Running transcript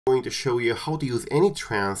going to show you how to use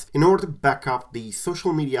AnyTrans in order to back up the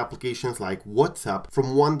social media applications like WhatsApp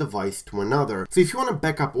from one device to another. So if you want to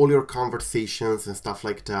back up all your conversations and stuff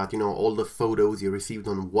like that, all the photos you received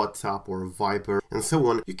on WhatsApp or Viber and so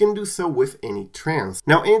on, you can do so with AnyTrans.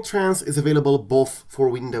 Now AnyTrans is available both for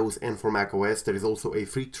Windows and for macOS. There is also a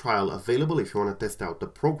free trial available if you want to test out the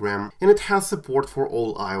program, and it has support for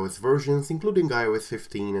all iOS versions, including iOS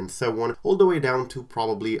 15 and so on, all the way down to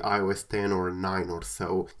probably iOS 10 or 9 or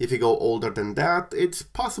so. If you go older than that, it's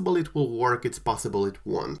possible it will work, it's possible it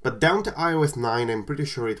won't. But down to iOS 9, I'm pretty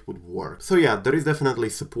sure it would work. So yeah, there is definitely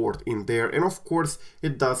support in there, and of course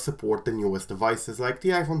it does support the newest devices like the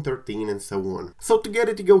iPhone 13 and so on. So to get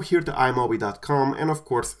it, you go here to iMobi.com and of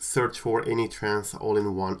course search for AnyTrans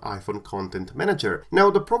all-in-one iPhone Content Manager. Now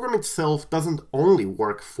the program itself doesn't only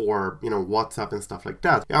work for, WhatsApp and stuff like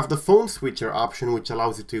that. You have the phone switcher option, which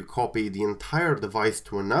allows you to copy the entire device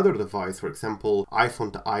to another device, for example,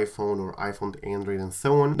 iPhone to iPhone or iPhone to Android and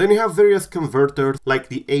so on. Then you have various converters like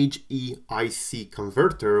the HEIC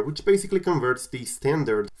converter, which basically converts the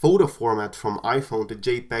standard photo format from iPhone to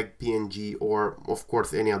JPEG, PNG, or of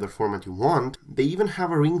course any other format you want. They even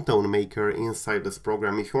have a ringtone maker inside this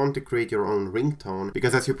program if you want to create your own ringtone,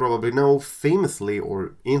 because as you probably know, famously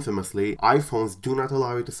or infamously, iPhones do not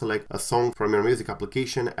allow you to select a song from your music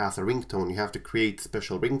application as a ringtone. You have to create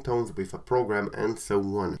special ringtones with a program and so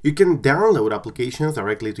on. You can download applications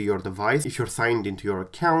directly to your device if you're signed into your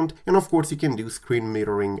account, and of course you can do screen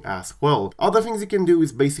mirroring as well. Other things you can do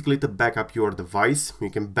is basically to back up your device. You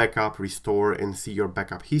can back up, restore, and see your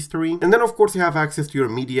backup history. And then of course you have access to your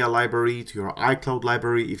media library, to your iCloud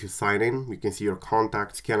library if you sign in. You can see your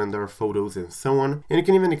contacts, calendar, photos, and so on. And you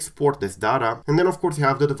can even export this data. And then of course you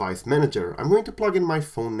have the device manager. I'm going to plug in my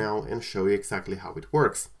phone now and show you exactly how it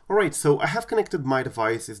works. Alright, so I have connected my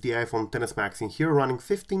device. It's the iPhone XS Max in here running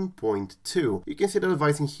 15.2. You can see the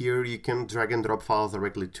device in here. You can drag and drop files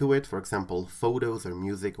directly to it, for example, photos or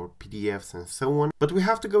music or PDFs and so on. But we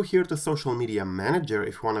have to go here to Social Media Manager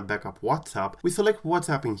if you want to back up WhatsApp. We select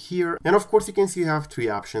WhatsApp in here, and of course you can see you have three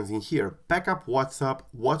options in here: backup WhatsApp,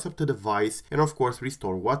 WhatsApp to device, and of course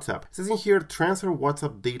restore WhatsApp. It says in here, transfer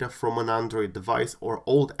WhatsApp data from an Android device or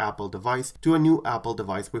old Apple device to a new Apple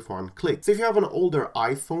device with one click. So if you have an older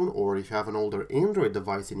iPhone, or if you have an older Android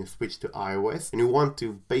device and you switch to iOS and you want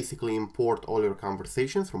to basically import all your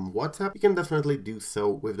conversations from WhatsApp, you can definitely do so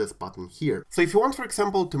with this button here. So if you want, for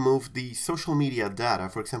example, to move the social media data,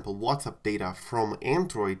 for example, WhatsApp data from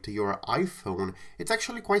Android to your iPhone, it's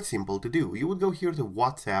actually quite simple to do. You would go here to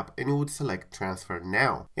WhatsApp and you would select Transfer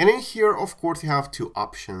Now. And in here, of course, you have two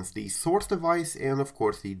options: the source device and of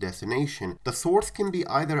course the destination. The source can be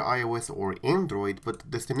either iOS or Android, but the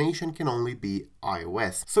destination can only be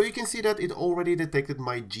iOS. So you can see that it already detected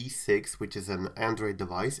my G6, which is an Android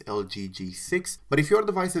device, LG G6. But if your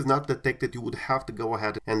device is not detected, you would have to go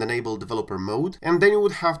ahead and enable developer mode, and then you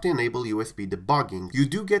would have to enable USB debugging. You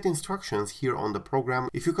do get instructions here on the program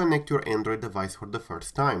if you connect your Android device for the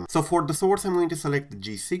first time. So for the source, I'm going to select the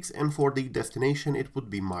G6, and for the destination, it would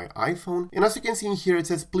be my iPhone. And as you can see in here, it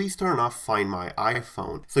says, please turn off Find My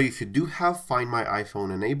iPhone. So if you do have Find My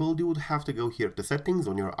iPhone enabled, you would have to go here to settings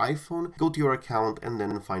on your iPhone, go to your account, and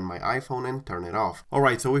then Find My iPhone and turn it off.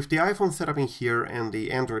 Alright, so with the iPhone set up in here and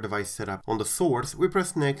the Android device set up on the source, we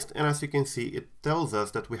press next, and as you can see, it tells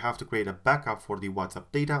us that we have to create a backup for the WhatsApp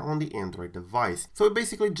data on the Android device. So we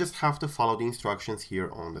basically just have to follow the instructions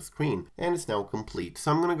here on the screen, and it's now complete.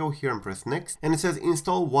 So I'm gonna go here and press next, and it says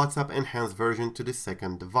install WhatsApp enhanced version to the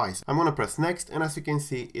second device. I'm gonna press next, and as you can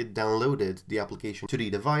see, it downloaded the application to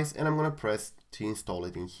the device, and I'm gonna press to install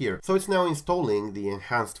it in here. So it's now installing the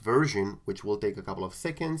enhanced version, which will take a couple of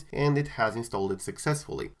seconds, and it has installed it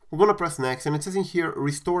successfully. We're gonna press next, and it says in here,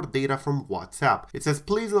 restore data from WhatsApp. It says,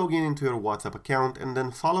 please log in into your WhatsApp account and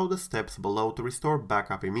then follow the steps below to restore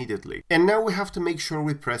backup immediately. And now we have to make sure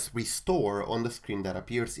we press restore on the screen that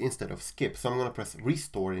appears instead of skip. So I'm gonna press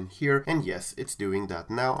restore in here, and yes, it's doing that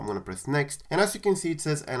now. I'm gonna press next, and as you can see, it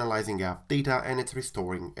says analyzing app data, and it's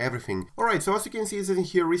restoring everything. Alright, so as you can see, it says in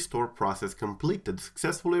here, restore process completed.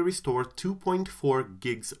 Successfully restored 2.4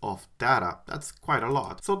 gigs of data. That's quite a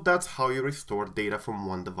lot. So that's how you restore data from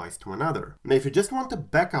one device to another. Now, if you just want to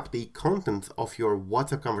back up the contents of your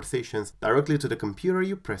WhatsApp conversations directly to the computer,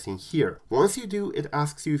 you press in here. Once you do, it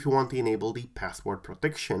asks you if you want to enable the password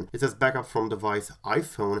protection. It says backup from device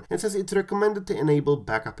iPhone. It says it's recommended to enable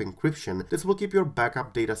backup encryption. This will keep your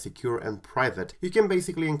backup data secure and private. You can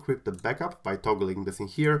basically encrypt the backup by toggling this in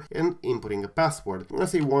here and inputting a password. I'm gonna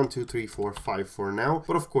say 123455 for now,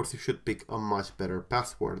 but of course you should pick a much better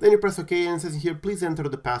password. Then you press OK, and it says here, please enter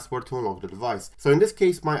the password to unlock the device. So in this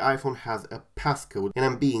case, my iPhone has a passcode and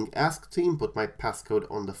I'm being asked to input my passcode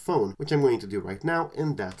on the phone, which I'm going to do right now,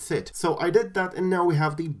 and that's it. So I did that, and now we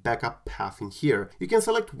have the backup path in here. You can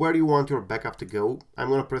select where you want your backup to go. I'm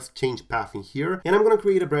going to press change path in here, and I'm going to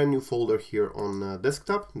create a brand new folder here on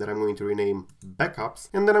desktop that I'm going to rename backups,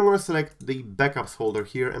 and then I'm going to select the backups folder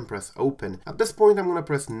here and press open. At this point I'm going to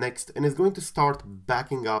press next, and it's going to start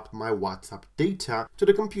backing up my WhatsApp data to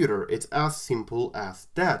the computer. It's as simple as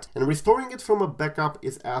that, and restoring it from a backup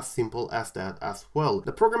is as simple as that as well.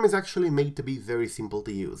 The program is actually made to be very simple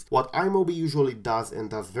to use. What iMobi usually does and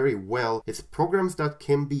does very well is programs that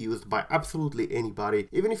can be used by absolutely anybody,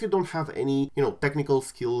 even if you don't have any, technical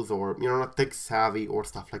skills, or you're not tech savvy or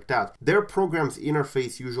stuff like that. Their program's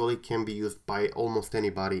interface usually can be used by almost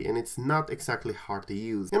anybody, and it's not exactly hard to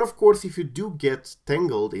use. And of course, if you do get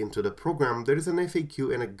tangled into the program, there is an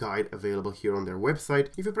FAQ and a guide available here on their website.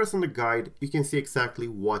 If you press on the guide, you can see exactly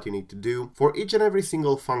what you need to do for each and every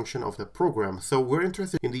single function of the program. So we're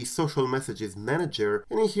interested in the social messages manager,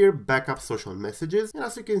 and in here backup social messages, and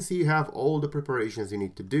as you can see, you have all the preparations you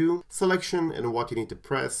need to do, selection and what you need to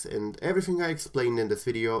press, and everything I explained in this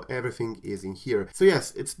video, everything is in here. So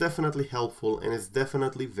yes, it's definitely helpful, and it's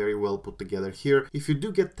definitely very well put together here. If you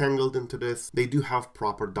do get tangled into this, they do have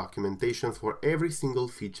proper documentations for every single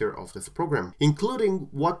feature of this program, including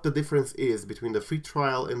what the difference is between the free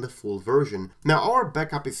trial and the full version. Now our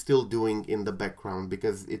backup is still doing in the background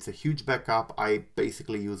because it's a huge backup. I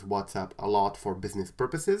basically use WhatsApp a lot for business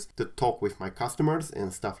purposes to talk with my customers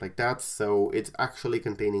and stuff like that, so it's actually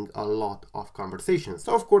containing a lot of conversations.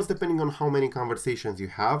 So of course, depending on how many conversations you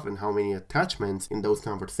have and how many attachments in those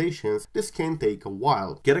conversations, this can take a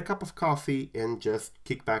while. Get a cup of coffee and just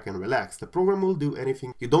kick back and relax. The program will do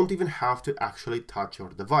anything. You don't even have to actually touch your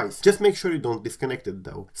device. Just make sure you don't disconnect it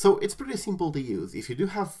though. So it's pretty simple to use. If you do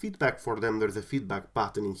have feedback for them, there's a feedback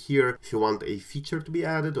button in here if you want a feature to be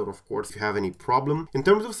added, or of course if you have any problem. In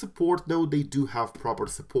terms of support though, they do have proper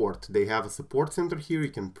support. They have a support center here you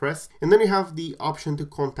can press, and then you have the option to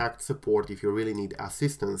contact support if you really need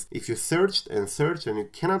assistance. If you searched and searched and you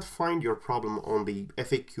cannot find your problem on the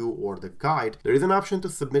FAQ or the guide, there is an option to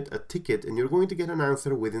submit a ticket, and you're going to get an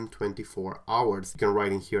answer within 24 hours. You can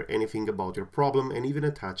write in here anything about your problem and even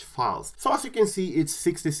attach files. So as you can see, it's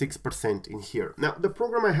 66% in here. Now the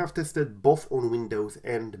program I have tested both on Windows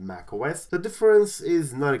and macOS. The difference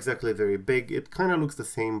is not exactly very big. It kind of looks the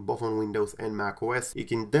same both on Windows and macOS. You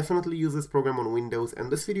can definitely use this program on Windows,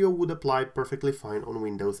 and this video would apply perfectly fine on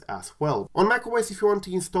Windows as well. On macOS, if you want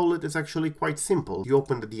to install it, it's actually quite simple. You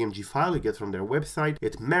open the DMG file you get from their website,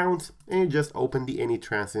 it mounts, and you just open the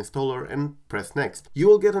AnyTrans installer and press next. You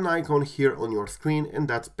will get an icon here on your screen, and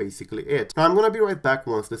that's basically it. Now I'm gonna be right back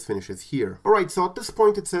once this finishes here. Alright, so at this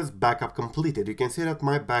point it says backup completed. You can see that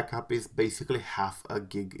my backup is basically half a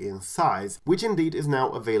gig in size, which indeed is now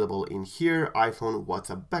available in here. iPhone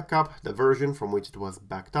WhatsApp backup, the version from which it was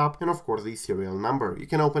backed up, and of course the serial number. You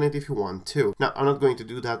can open it if you want to. Now I'm not going to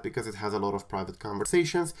do that because it has a lot of private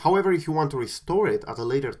conversations. However, if you want to restore it at a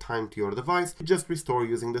later time to your device, you just restore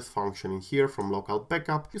using this function in here from local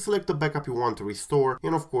backup. You select the backup you want to restore,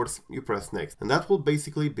 and of course you press next, and that will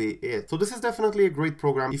basically be it. So this is definitely a great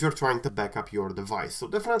program if you're trying to back up your device, so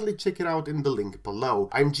definitely check it out in the link below.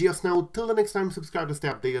 I'm Gios now. Till the next time, subscribe to stay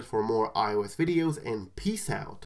updated for more iOS videos, and peace out.